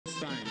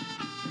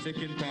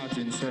taking part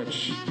in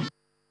such.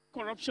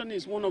 Corruption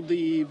is one of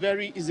the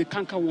is a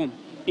cankerworm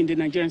in the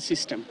Nigerian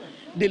system.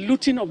 The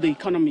looting of the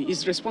economy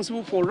is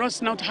responsible for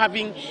us not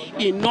having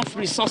enough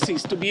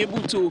resources to be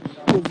able to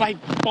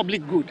provide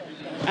public good.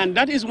 And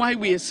that is why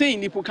we are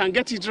saying if we can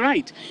get it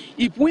right,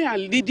 if we are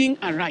leading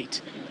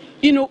aright,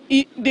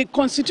 the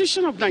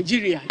Constitution of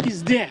Nigeria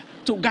is there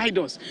to guide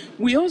us.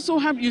 We also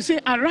have, you say,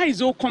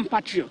 arise, O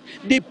compatriot,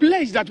 the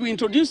pledge that we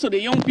introduce to the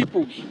young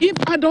people. If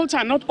adults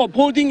are not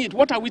upholding it,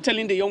 what are we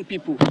telling the young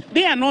people?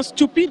 They are not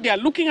stupid, they are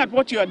looking at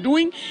what you are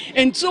doing,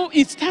 and so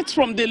it starts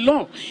from the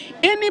law.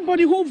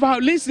 Anybody who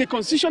violates the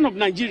Constitution of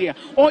Nigeria,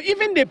 or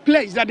even the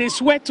pledge that they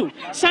swear to,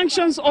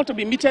 sanctions ought to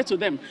be meted to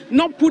them,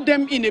 not put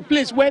them in a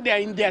place where they are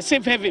in their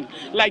safe haven.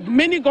 Like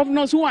many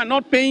governors who are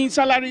not paying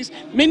salaries,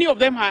 many of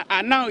them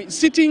are now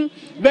sitting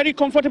very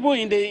comfortable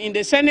in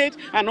the Senate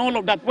and all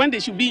of that, when they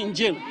should be in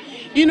jail.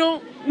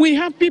 We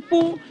have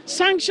people,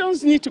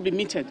 sanctions need to be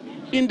meted.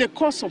 In the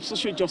course of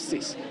social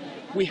justice,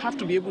 we have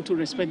to be able to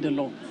respect the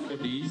law.